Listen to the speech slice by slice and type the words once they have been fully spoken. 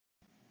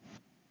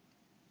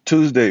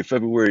Tuesday,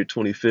 February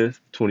 25th,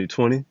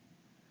 2020.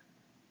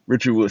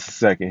 Richard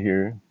Woods II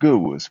here,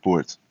 Goodwood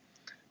Sports.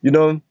 You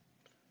know,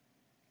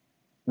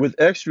 with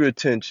extra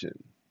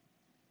attention,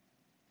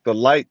 the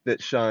light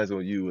that shines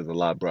on you is a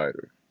lot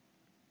brighter.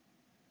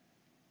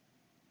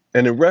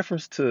 And in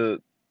reference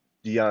to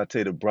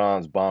Deontay the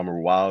Bronze Bomber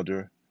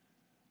Wilder,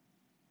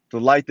 the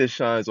light that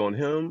shines on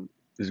him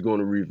is going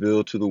to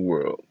reveal to the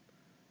world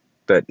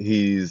that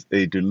he's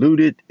a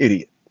deluded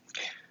idiot.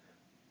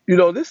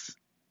 This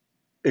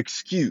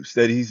excuse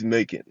that he's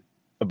making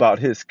about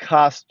his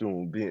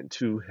costume being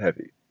too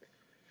heavy,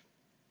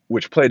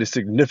 which played a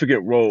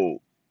significant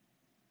role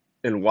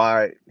and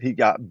why he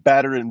got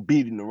battered and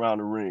beaten around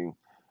the ring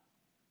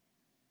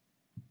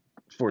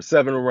for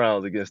 7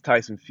 rounds against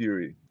Tyson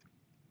Fury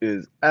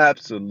is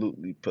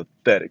absolutely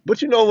pathetic.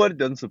 But you know what? It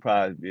doesn't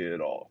surprise me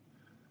at all.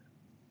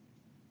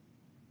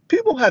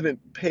 People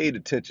haven't paid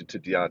attention to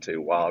Deontay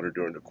Wilder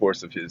during the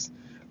course of his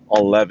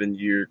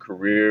 11-year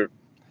career.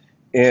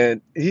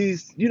 And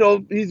he's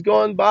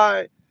gone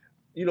by,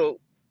 you know,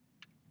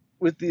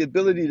 with the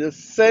ability to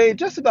say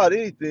just about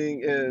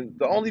anything. And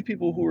the only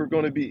people who are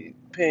going to be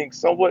paying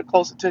somewhat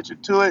close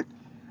attention to it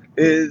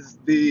is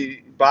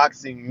the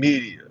boxing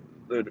media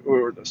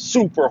or the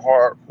super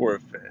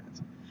hardcore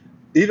fans.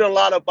 Even a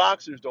lot of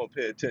boxers don't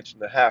pay attention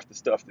to half the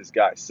stuff this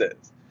guy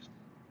says,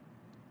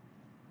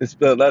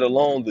 let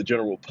alone the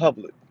general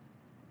public.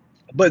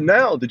 But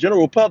now the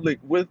general public,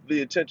 with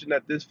the attention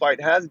that this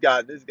fight has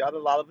got a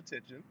lot of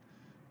attention.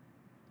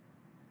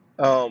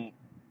 Um,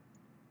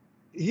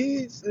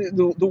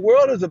 the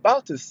world is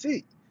about to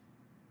see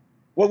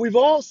what we've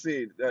all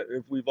seen, that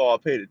if we've all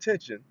paid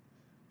attention,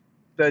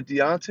 that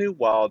Deontay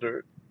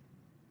Wilder,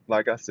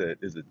 like I said,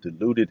 is a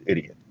deluded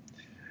idiot.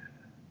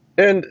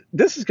 And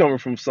this is coming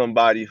from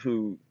somebody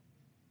who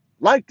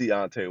liked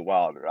Deontay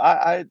Wilder.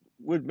 I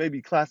would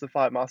maybe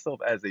classify myself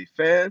as a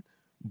fan,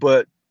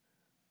 but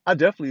I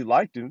definitely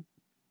liked him.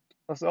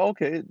 I said,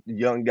 okay,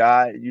 young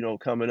guy,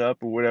 coming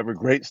up or whatever,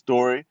 great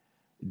story.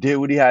 Did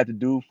what he had to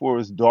do for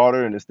his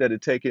daughter, and instead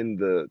of taking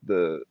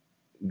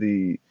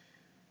the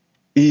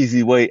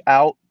easy way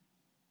out,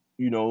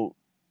 you know,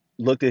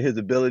 looked at his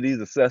abilities,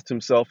 assessed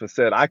himself, and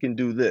said, I can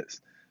do this.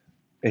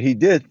 And he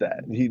did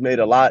that. He made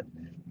a lot.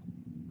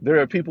 There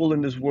are people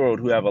in this world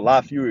who have a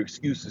lot fewer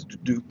excuses to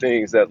do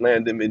things that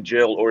land them in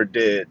jail or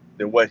dead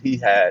than what he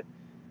had.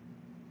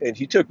 And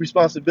he took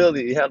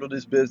responsibility. He handled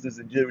his business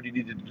and did what he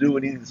needed to do,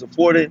 and he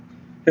supported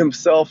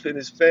himself and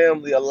his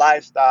family a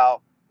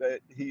lifestyle that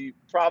he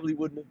probably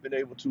wouldn't have been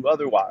able to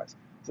otherwise.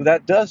 So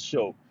that does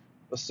show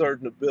a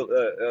certain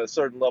a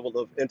certain level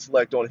of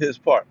intellect on his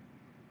part.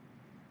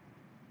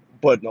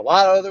 But in a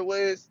lot of other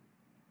ways,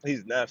 he's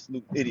an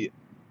absolute idiot.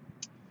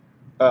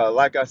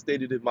 Like I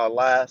stated in my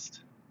last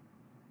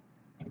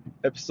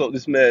episode,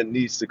 this man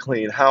needs to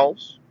clean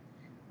house.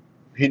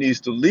 He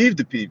needs to leave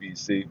the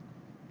PBC,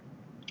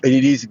 and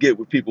he needs to get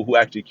with people who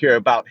actually care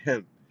about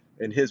him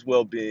and his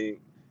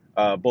well-being,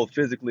 both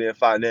physically and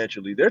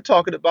financially.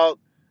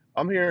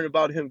 I'm hearing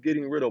about him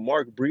getting rid of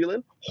Mark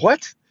Breland.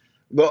 What?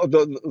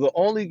 The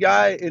only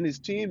guy in his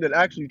team that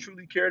actually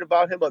truly cared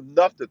about him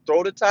enough to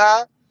throw the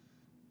towel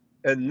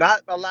and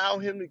not allow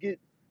him to get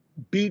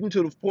beaten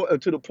to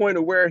the point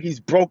of where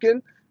he's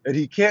broken and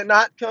he can't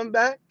not come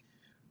back.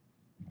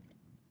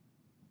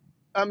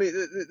 I mean,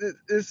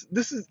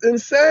 this is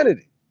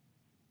insanity.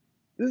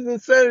 This is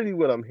insanity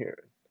what I'm hearing.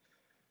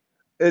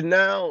 And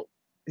now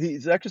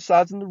he's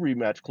exercising the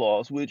rematch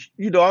clause, which,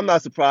 I'm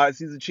not surprised.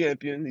 He's a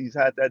champion. He's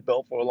had that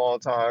belt for a long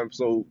time.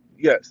 So,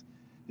 yes,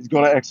 he's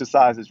going to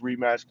exercise his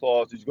rematch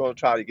clause. He's going to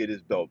try to get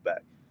his belt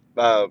back.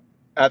 Uh,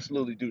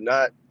 Absolutely do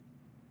not.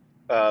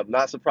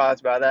 Not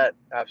surprised by that.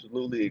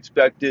 Absolutely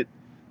expect it.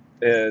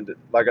 And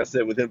like I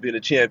said, with him being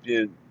a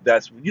champion,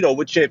 that's,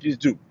 what champions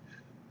do.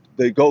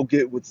 They go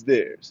get what's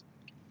theirs.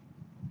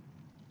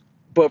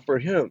 But for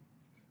him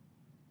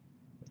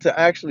to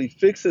actually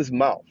fix his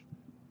mouth,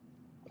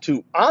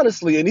 to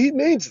honestly, and he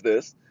means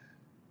this,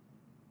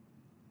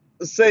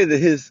 say that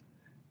his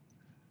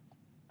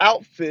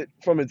outfit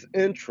from its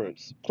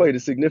entrance played a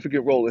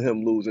significant role in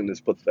him losing is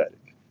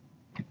pathetic.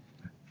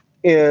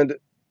 And,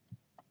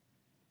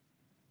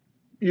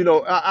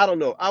 I don't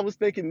know. I was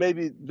thinking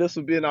maybe this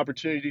would be an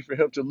opportunity for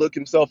him to look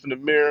himself in the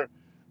mirror,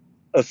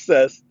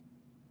 assess,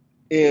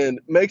 and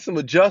make some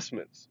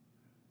adjustments.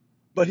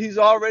 But he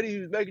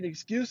was making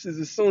excuses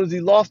as soon as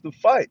he lost the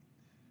fight.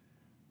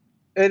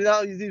 And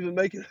now he's even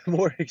making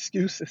more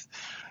excuses.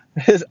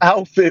 His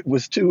outfit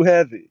was too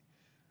heavy.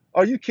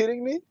 Are you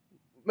kidding me?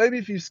 Maybe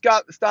if you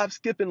stop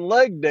skipping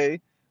leg day,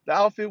 the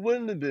outfit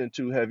wouldn't have been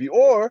too heavy,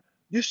 or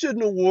you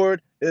shouldn't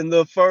award in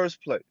the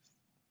first place.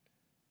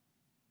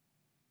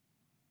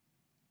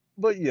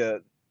 But yeah,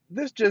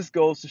 this just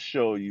goes to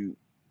show you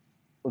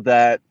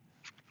that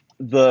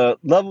the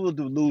level of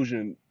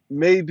delusion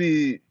may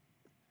be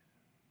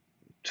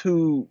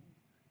too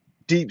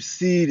deep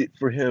seated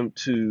for him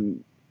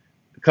to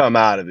come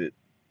out of it.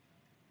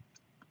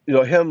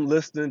 Him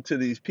listening to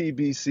these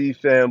PBC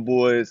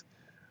fanboys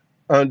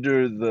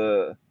under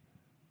the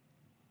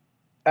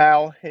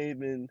Al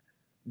Heyman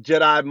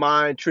Jedi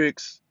mind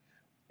tricks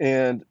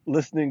and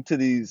listening to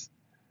these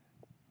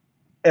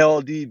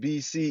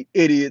LDBC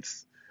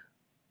idiots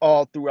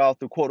all throughout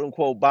the quote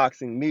unquote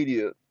boxing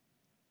media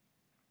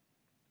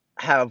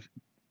have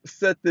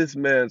set this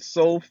man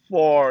so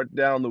far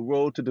down the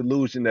road to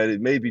delusion that it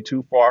may be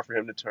too far for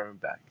him to turn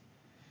back,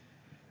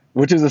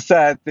 which is a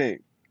sad thing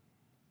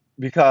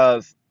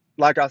because,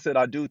 like I said,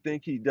 I do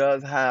think he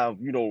does have,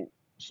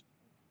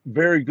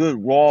 very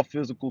good raw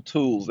physical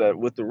tools that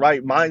with the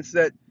right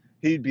mindset,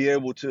 he'd be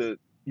able to,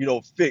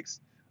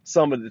 fix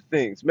some of the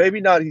things.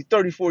 Maybe not, he's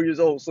 34 years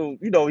old, so,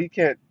 he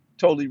can't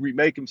totally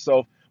remake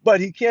himself, but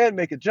he can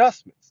make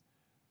adjustments.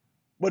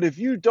 But if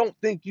you don't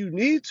think you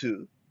need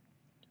to,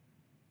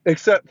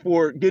 except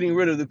for getting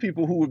rid of the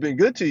people who have been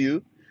good to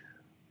you,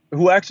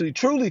 who actually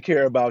truly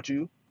care about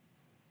you,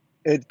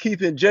 and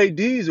keeping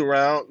JDs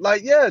around,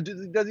 like, yeah,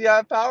 does he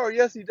have power?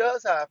 Yes, he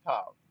does have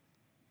power.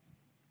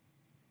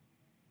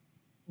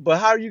 But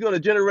how are you going to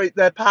generate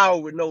that power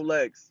with no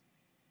legs?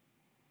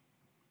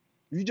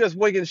 You just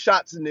winging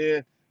shots in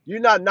there. You're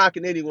not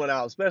knocking anyone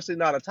out, especially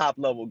not a top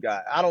level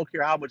guy. I don't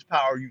care how much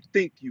power you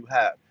think you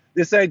have.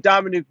 This ain't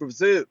Dominic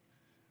Brazil.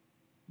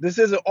 This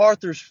isn't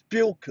Arthur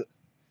Spilka.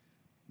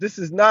 This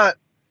is not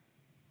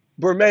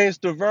Bermain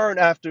Stavern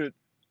after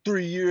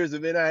 3 years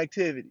of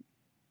inactivity.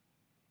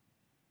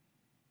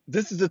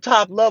 This is the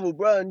top level,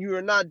 bro, and you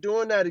are not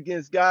doing that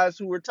against guys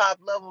who are top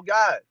level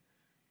guys.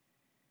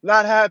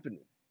 Not happening.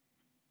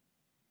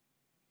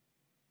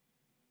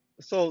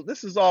 So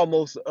this is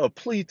almost a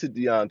plea to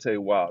Deontay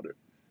Wilder.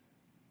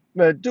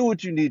 Man, do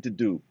what you need to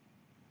do.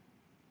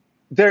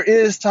 There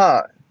is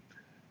time,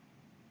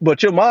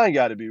 but your mind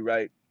got to be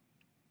right.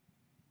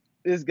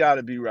 It's got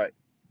to be right.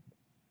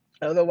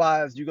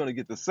 Otherwise, you're going to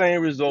get the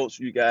same results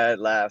you got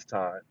last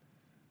time.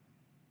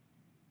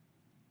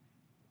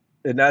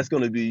 And that's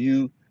going to be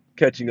you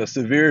catching a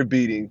severe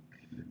beating,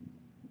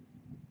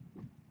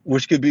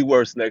 which could be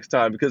worse next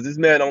time because this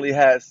man only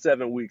has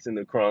 7 weeks in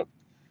the crunk.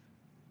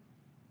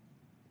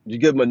 You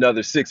give him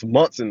another 6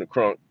 months in the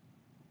crunk.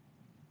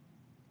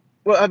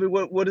 Well, I mean,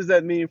 what does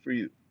that mean for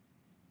you?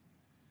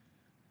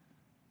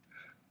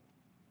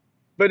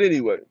 But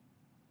anyway,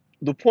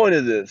 the point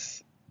of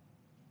this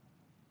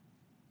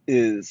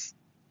is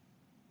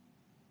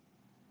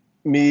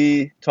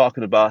me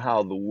talking about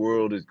how the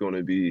world is going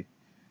to be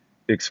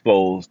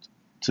exposed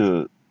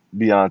to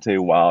Deontay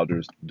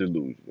Wilder's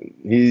delusion.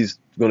 He's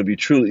going to be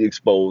truly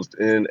exposed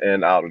in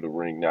and out of the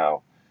ring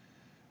now.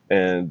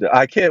 And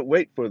I can't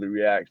wait for the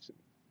reaction.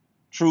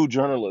 True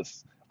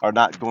journalists are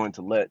not going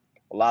to let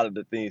a lot of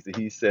the things that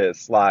he says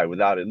slide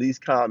without at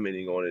least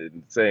commenting on it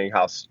and saying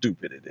how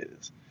stupid it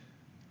is.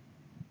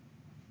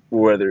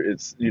 Whether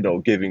it's,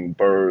 giving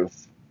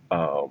birth,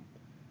 um,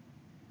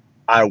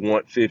 I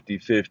want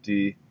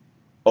 50-50.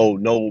 Oh,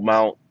 no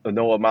amount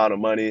of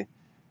money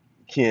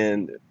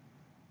can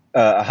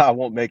I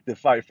won't make the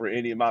fight for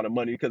any amount of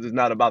money because it's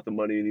not about the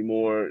money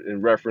anymore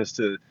in reference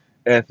to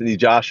Anthony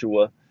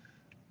Joshua.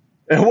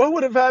 And what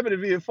would have happened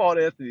if he had fought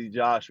Anthony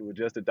Joshua,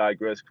 just to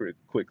digress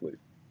quickly?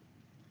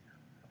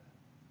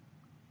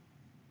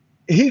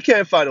 He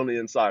can't fight on the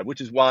inside,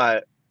 which is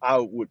why I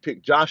would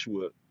pick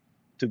Joshua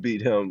to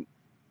beat him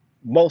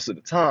most of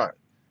the time.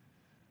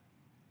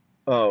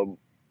 Um,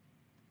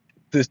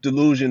 this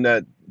delusion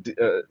that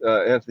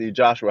Anthony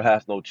Joshua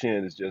has no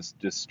chin is just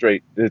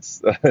straight.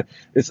 It's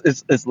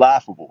it's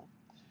laughable.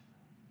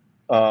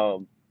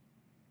 Um,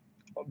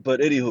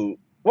 but anywho,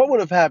 what would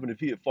have happened if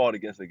he had fought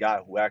against a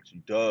guy who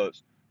actually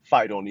does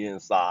fight on the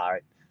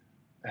inside,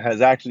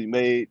 has actually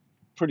made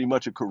pretty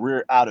much a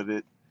career out of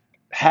it,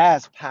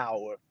 has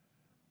power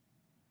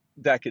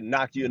that can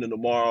knock you into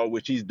tomorrow,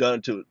 which he's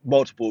done to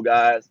multiple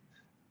guys?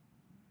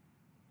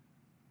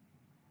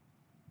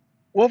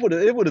 What would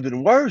it would have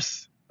been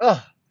worse?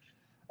 Ugh.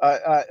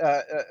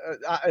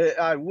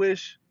 I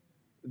wish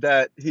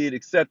that he had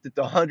accepted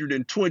the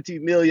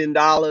 $120 million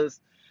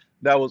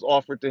that was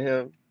offered to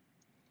him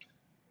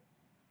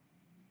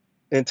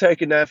and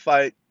taken that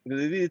fight.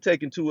 Because if he had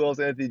taken 2 L's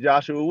to Anthony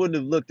Joshua, it wouldn't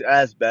have looked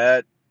as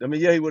bad. I mean,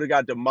 yeah, he would have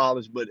got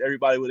demolished, but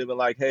everybody would have been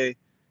like, hey,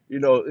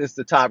 it's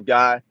the top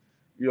guy.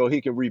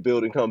 He can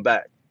rebuild and come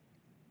back,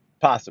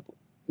 possibly.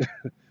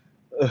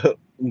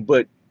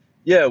 But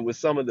yeah, with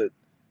some of the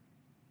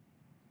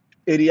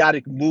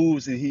idiotic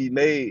moves that he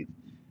made,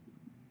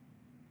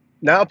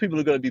 now people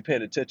are going to be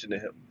paying attention to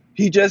him.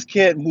 He just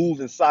can't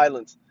move in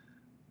silence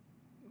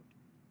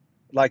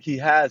like he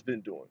has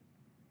been doing.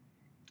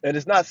 And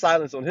it's not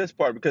silence on his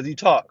part because he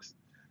talks,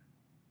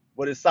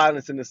 but it's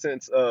silence in the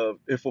sense of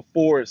if a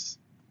forest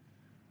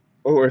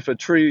or if a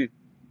tree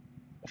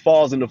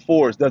falls in the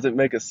forest doesn't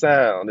make a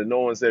sound and no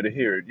one's there to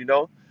hear it.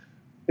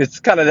 It's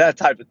kind of that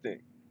type of thing.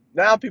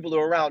 Now people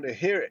are around to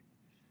hear it.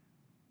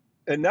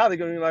 And now they're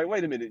going to be like,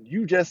 wait a minute,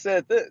 you just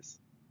said this.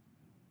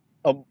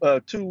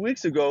 2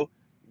 weeks ago,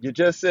 you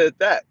just said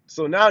that.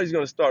 So now he's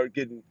going to start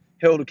getting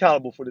held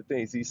accountable for the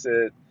things he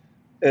said.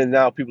 And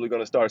now people are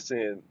going to start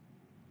seeing,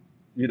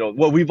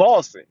 what we've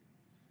all seen,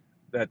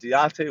 that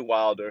Deontay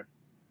Wilder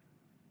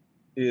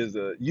is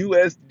a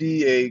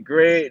USDA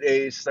grade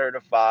A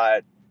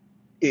certified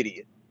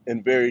idiot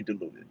and very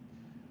deluded.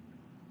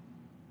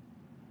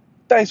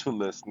 Thanks for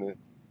listening.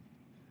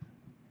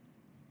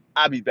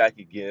 I'll be back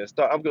again.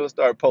 I'm gonna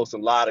start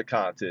posting a lot of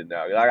content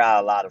now. I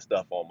got a lot of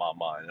stuff on my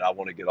mind and I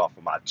want to get off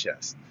of my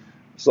chest.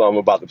 So I'm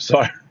about to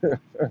start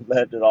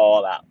letting it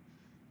all out.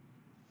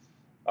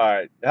 All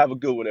right. Have a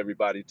good one,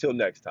 everybody. Till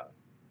next time.